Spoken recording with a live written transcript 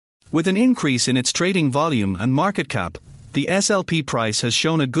With an increase in its trading volume and market cap, the SLP price has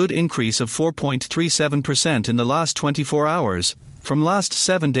shown a good increase of 4.37% in the last 24 hours. From last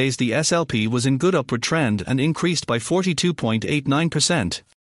 7 days, the SLP was in good upward trend and increased by 42.89%.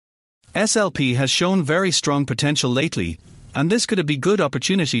 SLP has shown very strong potential lately, and this could be a good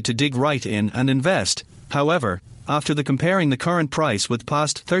opportunity to dig right in and invest. However, after comparing the current price with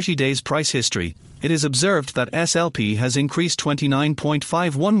past 30 days price history, it is observed that SLP has increased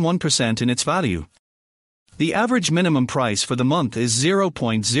 29.511% in its value. The average minimum price for the month is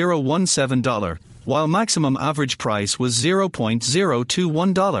 $0.017, while maximum average price was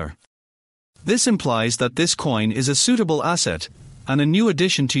 $0.021. This implies that this coin is a suitable asset and a new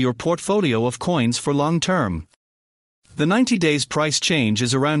addition to your portfolio of coins for long term. The 90 days price change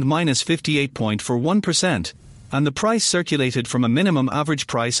is around -58.41%, and the price circulated from a minimum average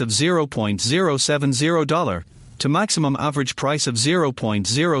price of $0.070 to maximum average price of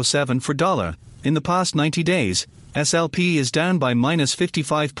 $0.074 in the past 90 days. SLP is down by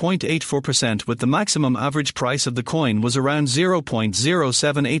 -55.84%, with the maximum average price of the coin was around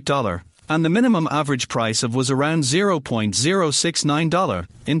 $0.078, and the minimum average price of was around $0.069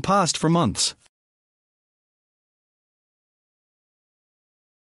 in past 4 months.